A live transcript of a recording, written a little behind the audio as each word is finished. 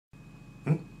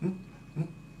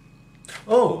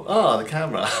The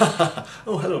camera.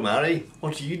 Oh, hello, Mary.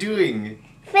 What are you doing?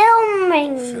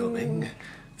 Filming.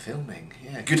 Filming.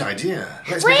 Yeah, good idea.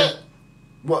 Let's Wait. make a...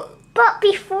 What? But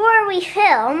before we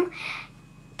film,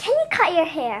 can you cut your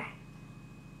hair?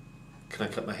 Can I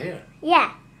cut my hair?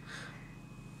 Yeah.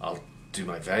 I'll do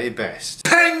my very best.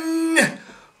 Ping!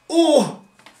 Oh,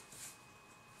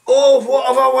 what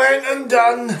have I went and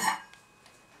done?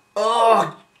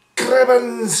 Oh,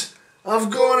 cribbins!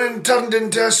 I've gone and turned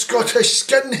into a Scottish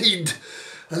skinhead,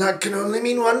 and that can only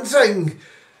mean one thing.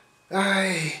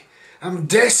 I'm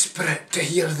desperate to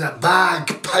hear the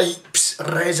bagpipes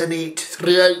resonate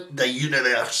throughout the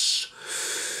universe.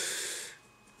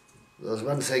 There's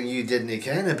one thing you didn't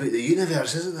ken about the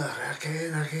universe, isn't there? I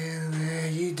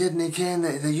ken. You didn't ken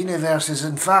that the universe is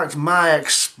in fact my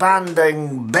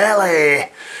expanding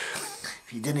belly.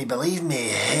 If you didn't believe me,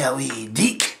 hey a wee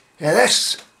deek. Hear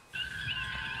this?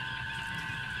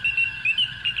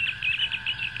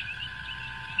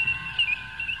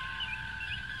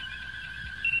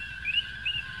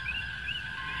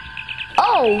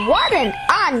 Oh, what an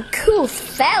uncool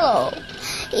fellow.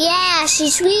 Yeah,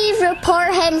 should we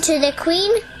report him to the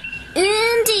Queen?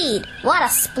 Indeed, what a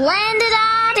splendid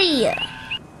idea.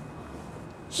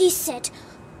 He said,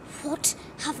 what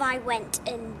have I went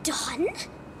and done?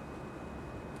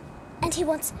 And he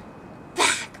wants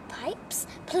bagpipes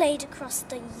played across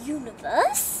the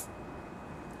universe?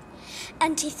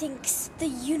 And he thinks the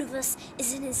universe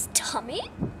is in his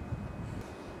tummy?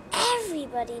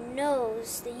 Everybody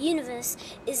knows the universe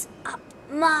is up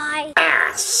my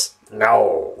ass.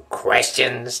 No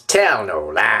questions, tell no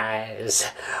lies,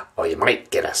 or you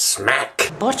might get a smack.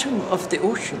 Bottom of the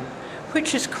ocean,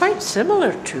 which is quite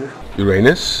similar to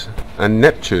Uranus and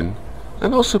Neptune,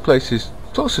 and also places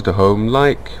closer to home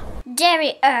like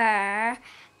Derry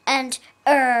and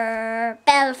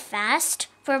Belfast,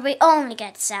 where we only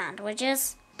get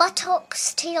sandwiches. But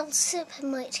oxtail soup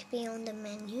might be on the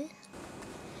menu.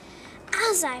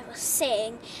 As I was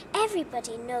saying,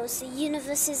 everybody knows the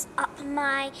universe is up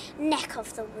my neck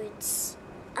of the woods.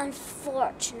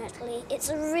 Unfortunately, it's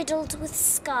riddled with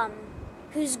scum,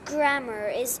 whose grammar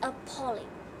is appalling,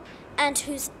 and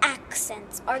whose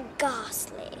accents are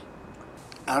ghastly.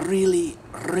 I really,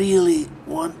 really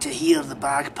want to hear the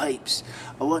bagpipes.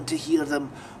 I want to hear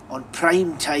them on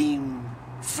prime-time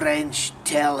French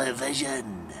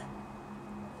television.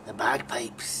 The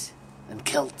bagpipes and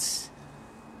kilts.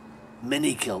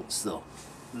 Mini-kilts, though.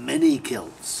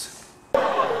 Mini-kilts.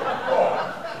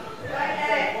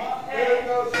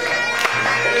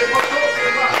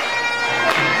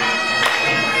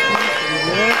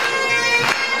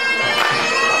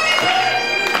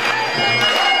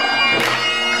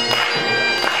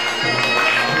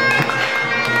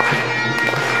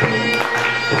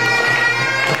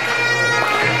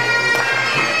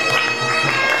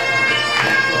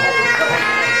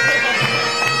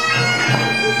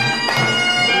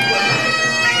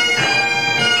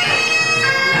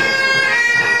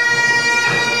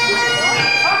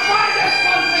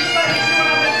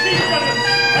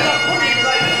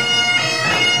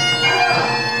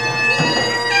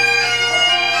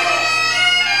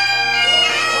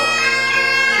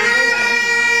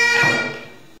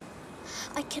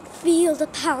 The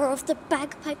power of the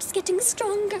bagpipes getting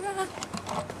stronger.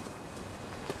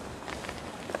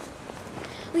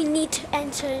 We need to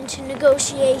enter into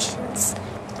negotiations.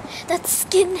 That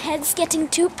skinhead's getting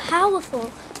too powerful.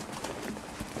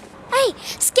 Hey,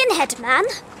 skinhead man.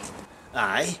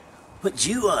 Aye? What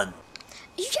you want?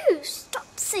 You stop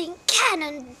saying Ken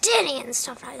and Denny and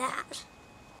stuff like that.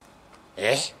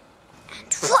 Eh?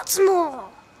 And what's more,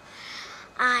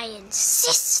 I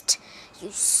insist you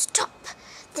stop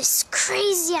this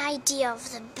crazy idea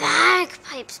of the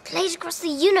bagpipes played across the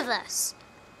universe.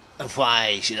 And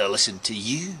why should I listen to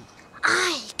you?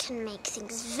 I can make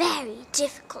things very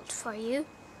difficult for you.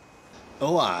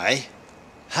 Oh, aye?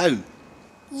 How?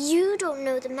 You don't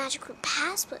know the magical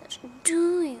password,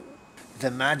 do you? The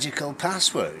magical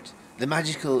password? The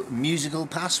magical musical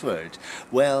password?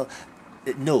 Well,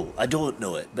 no, I don't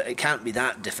know it, but it can't be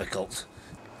that difficult.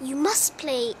 You must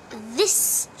play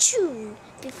this tune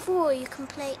before you can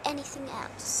play anything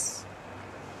else.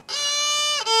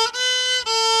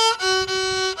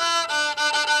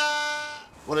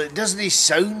 Well, it doesn't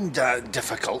sound that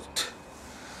difficult.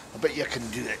 I bet you can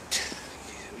do it.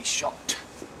 Give it a wee shot.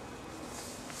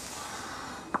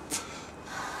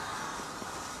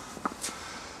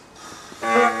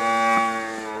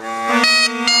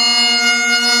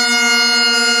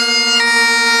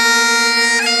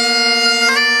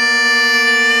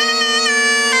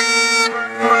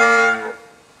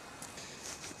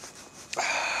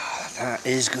 That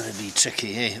is going to be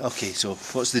tricky, eh? Okay, so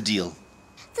what's the deal?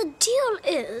 The deal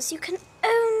is you can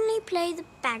only play the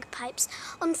bagpipes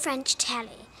on French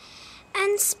telly.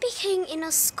 And speaking in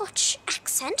a Scotch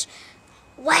accent,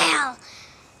 well,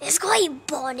 it's quite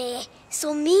bonny,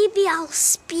 so maybe I'll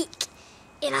speak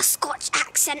in a Scotch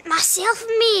accent myself,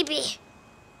 maybe.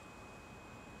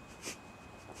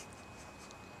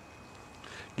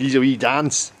 Here's a wee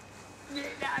dance.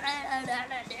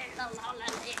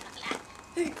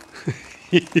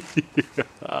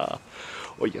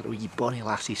 Oh, you're a wee bonny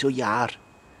lassie, so you are.